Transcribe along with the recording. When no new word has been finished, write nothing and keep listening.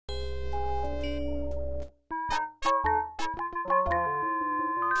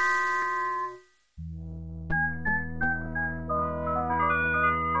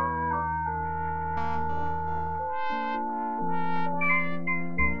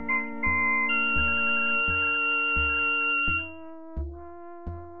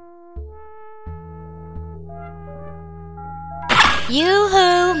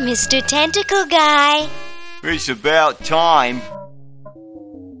Yoo-hoo, Mr. Tentacle Guy. It's about time.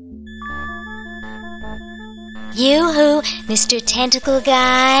 Yoo-hoo, Mr. Tentacle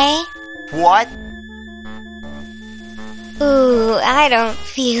Guy. What? Ooh, I don't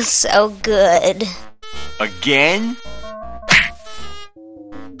feel so good. Again?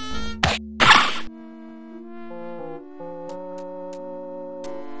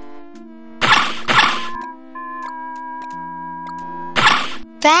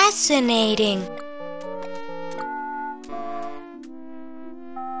 Fascinating.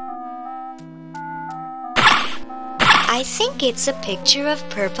 I think it's a picture of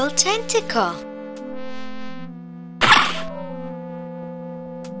Purple Tentacle.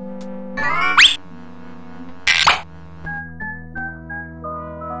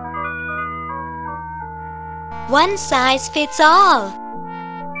 One size fits all.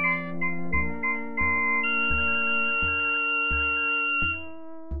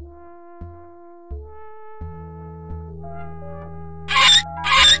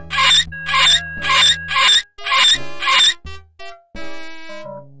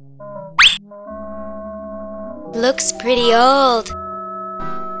 Looks pretty old.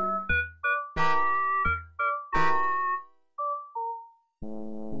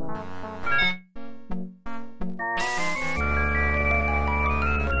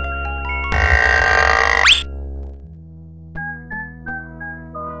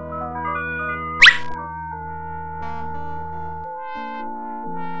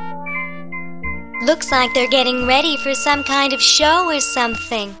 Looks like they're getting ready for some kind of show or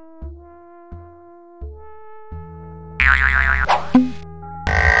something.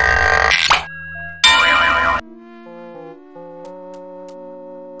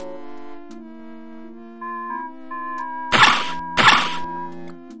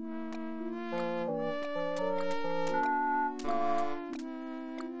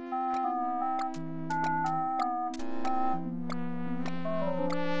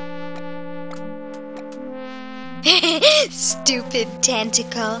 Stupid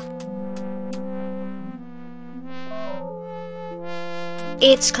tentacle.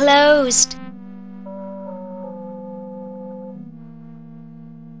 It's closed.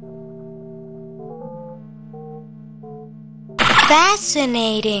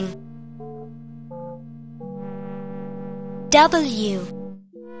 Fascinating. W.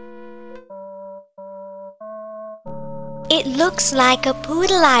 It looks like a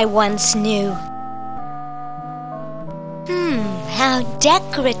poodle I once knew. How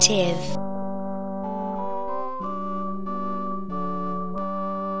decorative.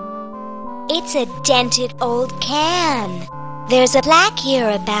 It's a dented old can. There's a plaque here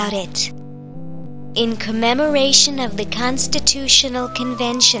about it. In commemoration of the Constitutional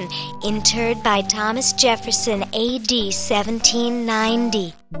Convention interred by Thomas Jefferson A.D.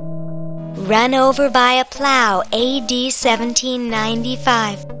 1790. Run over by a plow A.D.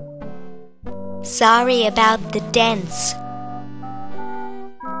 1795. Sorry about the dents.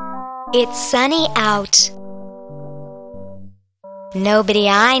 It's sunny out. Nobody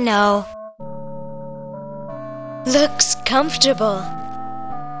I know. Looks comfortable.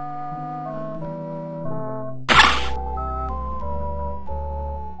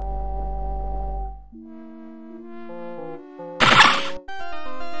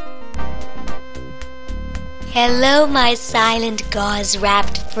 Hello, my silent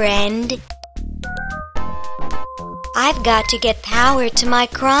gauze-wrapped friend. I've got to get power to my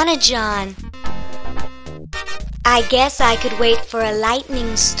chronogon. I guess I could wait for a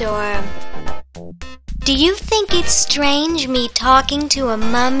lightning storm. Do you think it's strange me talking to a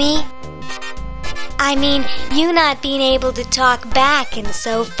mummy? I mean, you not being able to talk back and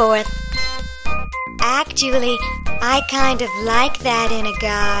so forth. Actually, I kind of like that in a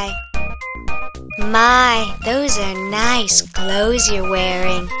guy. My, those are nice clothes you're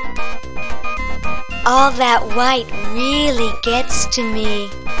wearing. All that white really gets to me.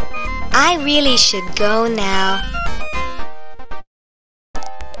 I really should go now.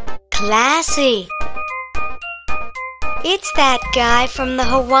 Classy. It's that guy from the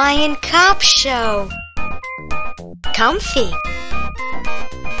Hawaiian Cop Show. Comfy.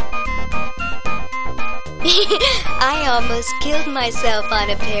 I almost killed myself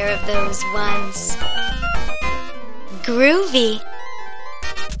on a pair of those once. Groovy.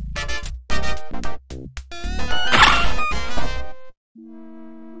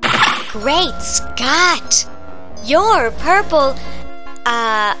 Great Scott! You're purple.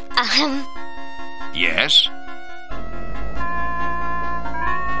 Yes?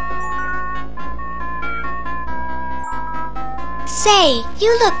 Say,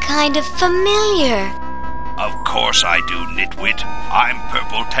 you look kind of familiar. Of course. course I do, nitwit. I'm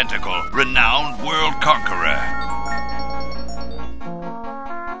Purple Tentacle, renowned world conqueror.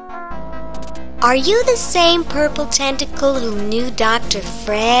 Are you the same Purple Tentacle who knew Dr.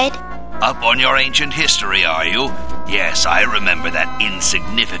 Fred? Up on your ancient history, are you? Yes, I remember that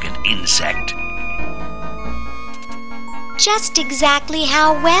insignificant insect. Just exactly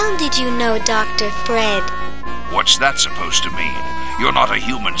how well did you know Dr. Fred? What's that supposed to mean? You're not a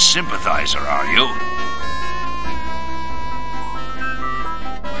human sympathizer, are you?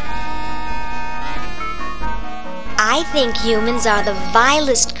 I think humans are the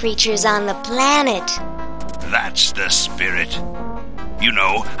vilest creatures on the planet. That's the spirit. You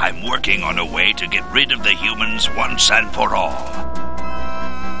know, I'm working on a way to get rid of the humans once and for all.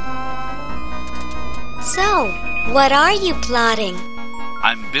 So, what are you plotting?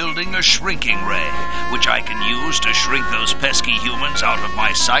 I'm building a shrinking ray, which I can use to shrink those pesky humans out of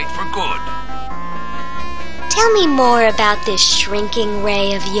my sight for good. Tell me more about this shrinking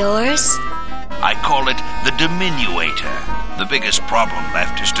ray of yours. I call it the diminuator. The biggest problem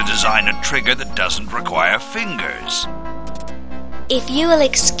left is to design a trigger that doesn't require fingers. If you will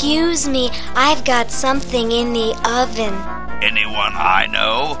excuse me, I've got something in the oven. Anyone I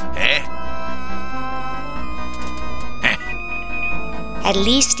know, eh? At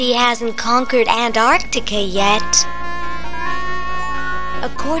least he hasn't conquered Antarctica yet.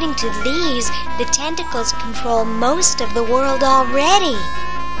 According to these, the tentacles control most of the world already.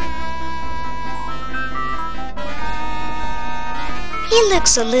 He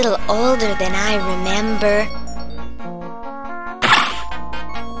looks a little older than I remember.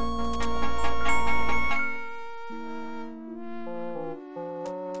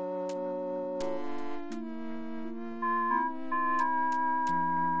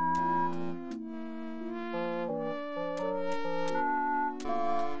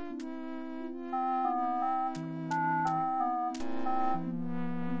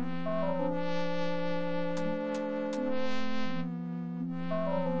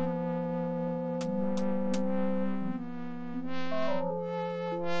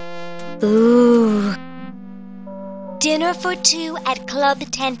 Ooh. Dinner for two at Club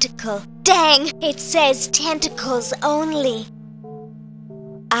Tentacle. Dang, it says tentacles only.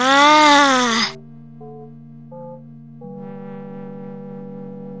 Ah.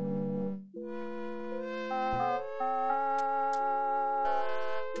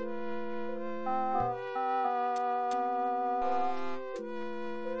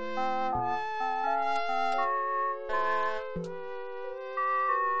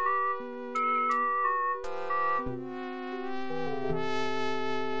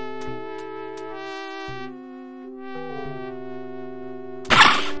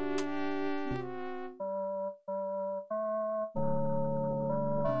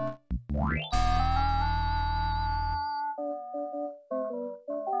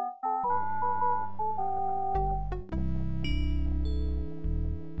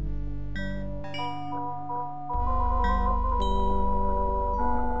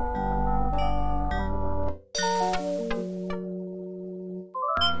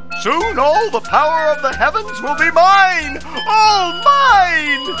 Soon all the power of the heavens will be mine! All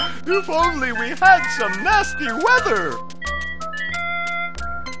mine! If only we had some nasty weather!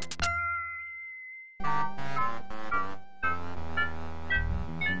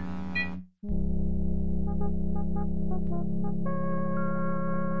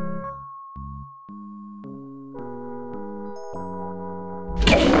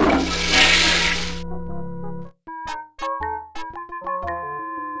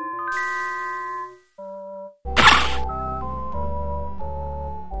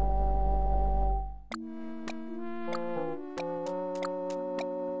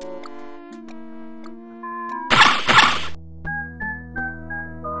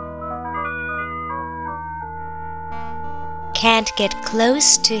 Can't get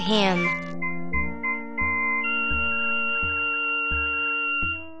close to him.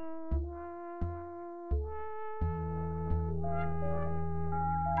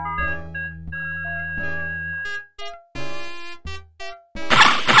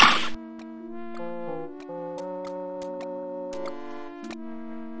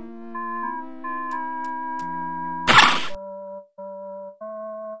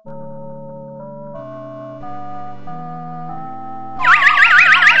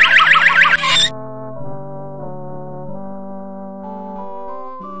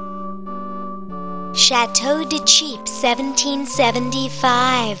 Chateau de Cheap,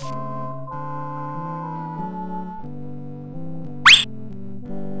 1775.